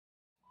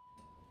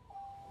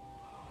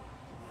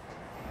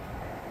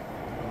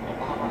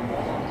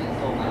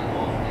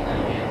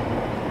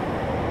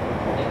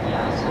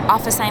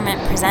Off Assignment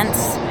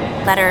presents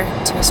Letter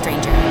to a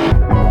Stranger.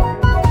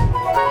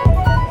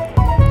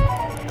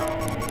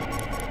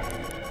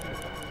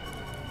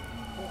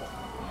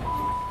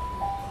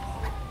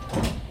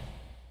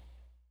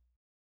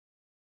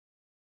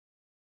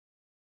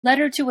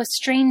 Letter to a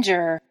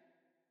Stranger,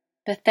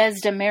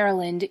 Bethesda,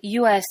 Maryland,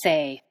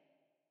 USA,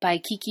 by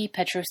Kiki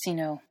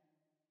Petrosino.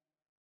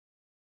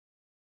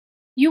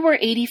 You were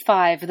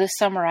 85 the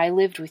summer I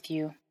lived with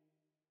you.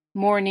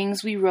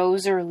 Mornings we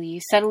rose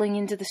early, settling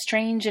into the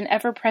strange and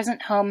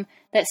ever-present hum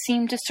that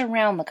seemed to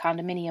surround the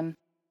condominium.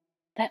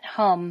 That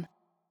hum,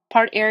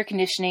 part air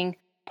conditioning,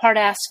 part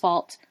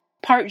asphalt,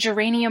 part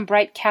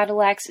geranium-bright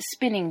Cadillacs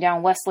spinning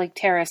down Westlake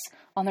Terrace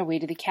on their way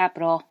to the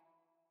Capitol.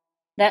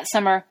 That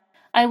summer,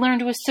 I learned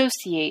to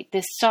associate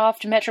this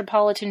soft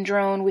metropolitan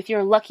drone with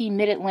your lucky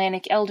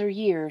mid-Atlantic elder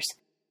years.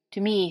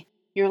 To me,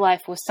 your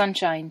life was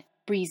sunshine,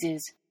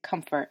 breezes,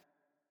 comfort.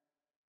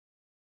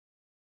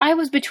 I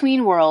was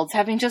between worlds,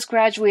 having just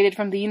graduated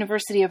from the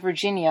University of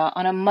Virginia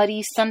on a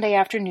muddy Sunday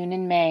afternoon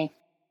in May.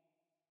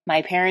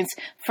 My parents,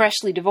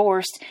 freshly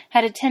divorced,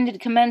 had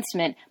attended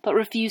commencement but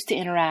refused to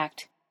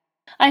interact.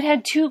 I'd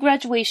had 2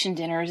 graduation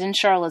dinners in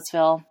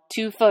Charlottesville,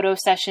 2 photo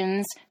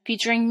sessions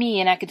featuring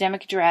me in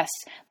academic dress,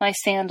 my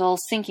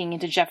sandals sinking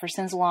into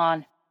Jefferson's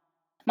lawn.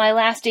 My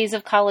last days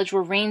of college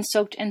were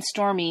rain-soaked and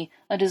stormy,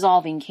 a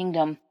dissolving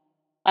kingdom.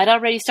 I'd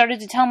already started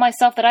to tell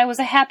myself that I was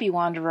a happy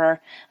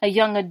wanderer, a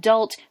young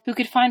adult who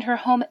could find her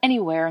home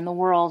anywhere in the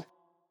world.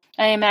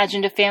 I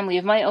imagined a family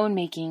of my own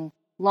making,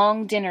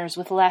 long dinners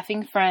with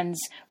laughing friends,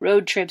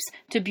 road trips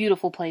to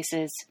beautiful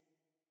places.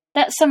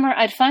 That summer,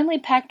 I'd finally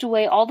packed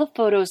away all the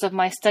photos of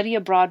my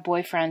study-abroad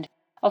boyfriend,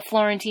 a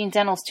Florentine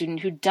dental student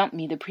who dumped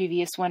me the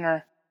previous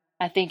winter.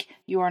 I think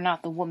you are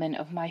not the woman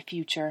of my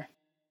future.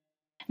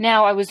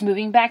 Now I was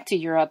moving back to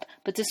Europe,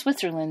 but to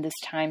Switzerland this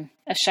time,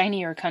 a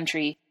shinier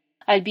country.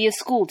 I'd be a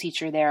school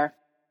teacher there.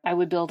 I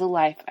would build a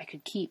life I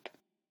could keep.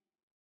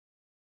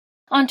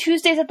 On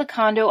Tuesdays at the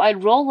condo,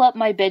 I'd roll up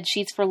my bed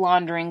sheets for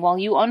laundering while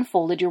you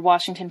unfolded your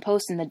Washington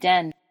Post in the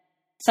den.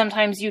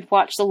 Sometimes you'd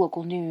watch the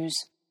local news.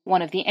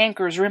 One of the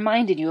anchors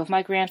reminded you of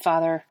my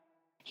grandfather.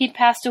 He'd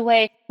passed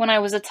away when I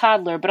was a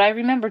toddler, but I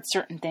remembered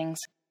certain things.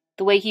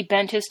 The way he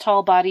bent his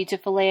tall body to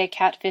fillet a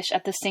catfish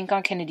at the sink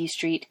on Kennedy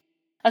Street.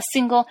 A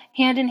single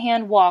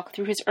hand-in-hand walk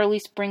through his early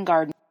spring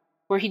garden,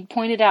 where he'd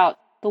pointed out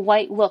the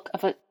white look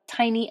of a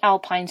tiny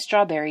alpine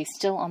strawberry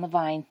still on the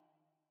vine.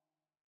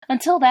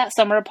 Until that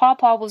summer,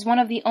 Pawpaw was one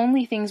of the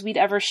only things we'd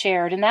ever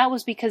shared, and that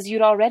was because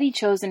you'd already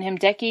chosen him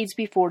decades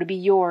before to be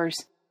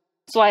yours.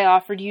 So I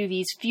offered you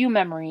these few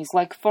memories,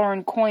 like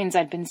foreign coins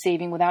I'd been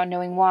saving without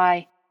knowing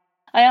why.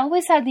 I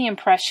always had the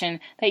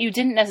impression that you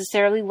didn't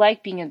necessarily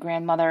like being a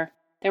grandmother.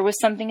 There was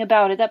something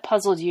about it that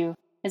puzzled you,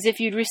 as if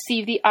you'd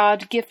received the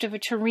odd gift of a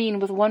tureen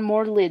with one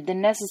more lid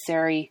than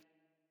necessary.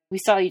 We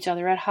saw each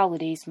other at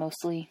holidays,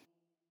 mostly.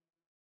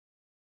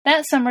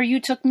 That summer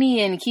you took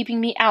me in, keeping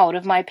me out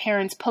of my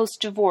parents'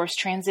 post-divorce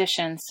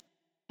transitions.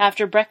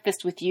 After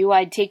breakfast with you,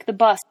 I'd take the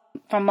bus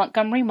from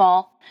Montgomery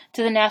Mall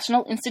to the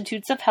National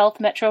Institutes of Health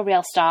Metro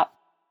Rail stop.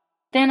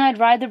 Then I'd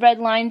ride the Red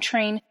Line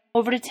train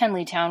over to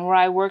Tenleytown, where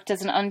I worked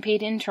as an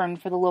unpaid intern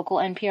for the local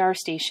NPR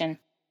station.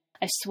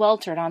 I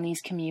sweltered on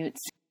these commutes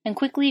and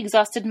quickly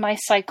exhausted my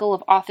cycle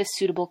of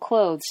office-suitable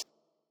clothes.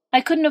 I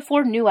couldn't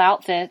afford new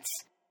outfits.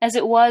 As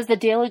it was, the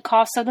daily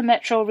costs of the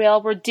Metro Rail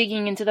were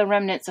digging into the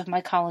remnants of my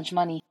college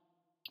money.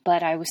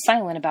 But I was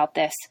silent about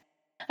this.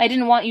 I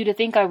didn't want you to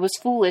think I was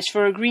foolish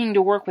for agreeing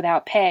to work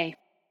without pay.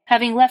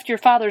 Having left your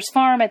father's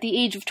farm at the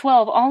age of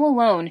 12 all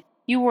alone,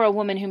 you were a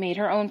woman who made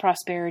her own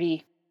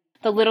prosperity.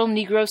 The little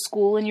Negro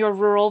school in your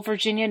rural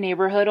Virginia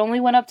neighborhood only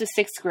went up to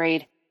 6th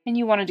grade, and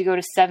you wanted to go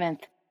to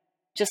 7th.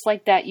 Just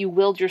like that, you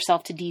willed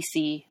yourself to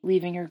D.C.,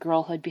 leaving your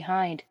girlhood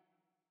behind.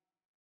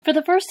 For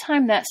the first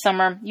time that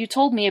summer, you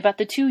told me about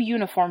the 2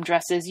 uniform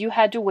dresses you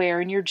had to wear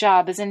in your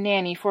job as a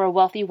nanny for a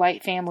wealthy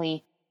white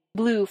family.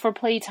 Blue for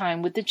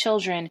playtime with the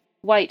children,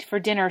 white for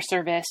dinner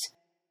service.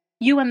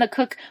 You and the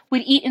cook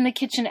would eat in the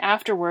kitchen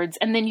afterwards,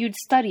 and then you'd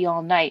study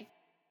all night.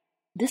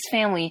 This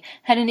family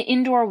had an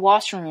indoor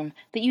washroom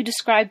that you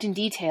described in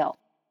detail.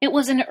 It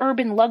was an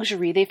urban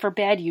luxury they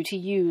forbade you to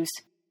use.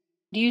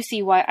 Do you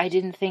see why I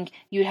didn't think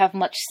you'd have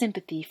much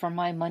sympathy for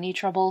my money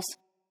troubles?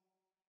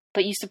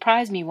 But you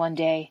surprised me one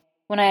day.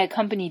 When I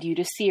accompanied you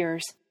to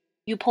Sears,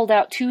 you pulled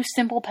out 2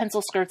 simple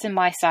pencil skirts in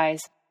my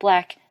size,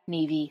 black,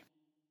 navy.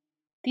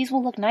 These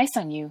will look nice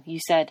on you, you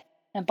said,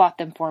 and bought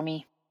them for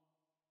me.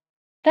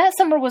 That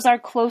summer was our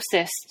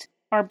closest,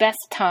 our best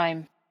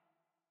time.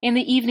 In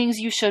the evenings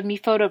you showed me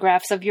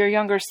photographs of your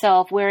younger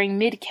self wearing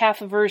mid-calf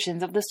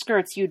versions of the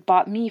skirts you'd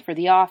bought me for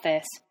the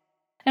office.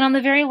 And on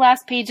the very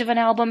last page of an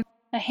album,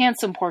 a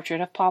handsome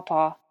portrait of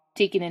Pawpaw,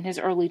 taken in his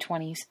early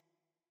 20s.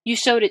 You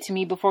showed it to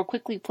me before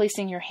quickly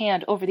placing your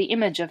hand over the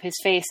image of his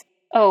face.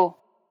 Oh,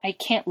 I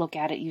can't look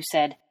at it, you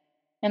said.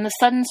 And the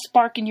sudden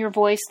spark in your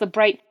voice, the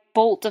bright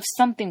bolt of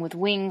something with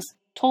wings,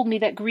 told me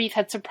that grief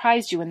had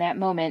surprised you in that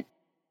moment.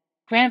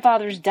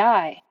 Grandfathers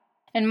die,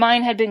 and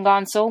mine had been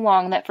gone so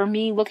long that for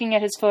me looking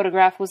at his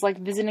photograph was like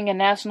visiting a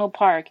national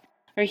park,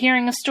 or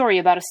hearing a story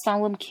about a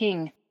solemn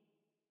king.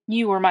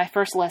 You were my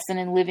first lesson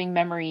in living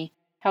memory,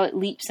 how it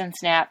leaps and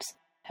snaps,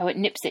 how it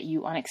nips at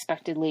you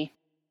unexpectedly.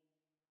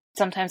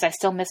 Sometimes I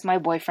still miss my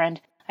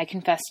boyfriend, I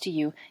confess to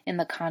you, in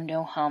the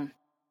condo hum.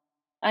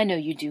 I know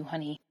you do,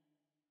 honey.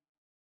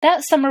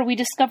 That summer we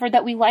discovered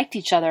that we liked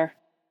each other.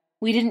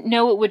 We didn't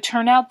know it would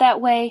turn out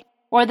that way,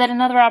 or that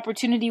another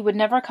opportunity would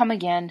never come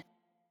again.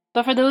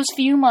 But for those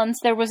few months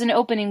there was an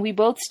opening we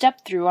both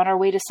stepped through on our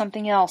way to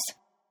something else.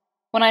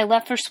 When I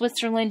left for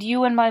Switzerland,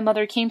 you and my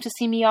mother came to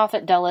see me off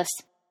at Dulles.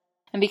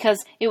 And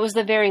because it was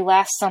the very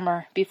last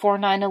summer, before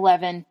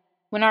 9/11,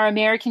 when our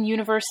American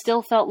universe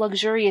still felt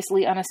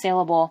luxuriously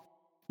unassailable,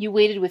 you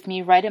waited with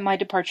me right at my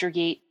departure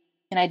gate,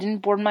 and I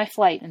didn't board my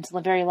flight until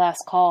the very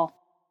last call.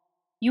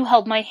 You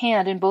held my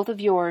hand in both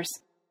of yours,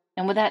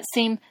 and with that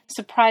same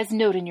surprised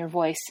note in your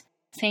voice,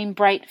 same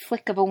bright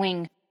flick of a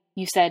wing,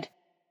 you said,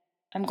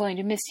 "I'm going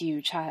to miss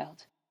you,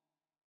 child."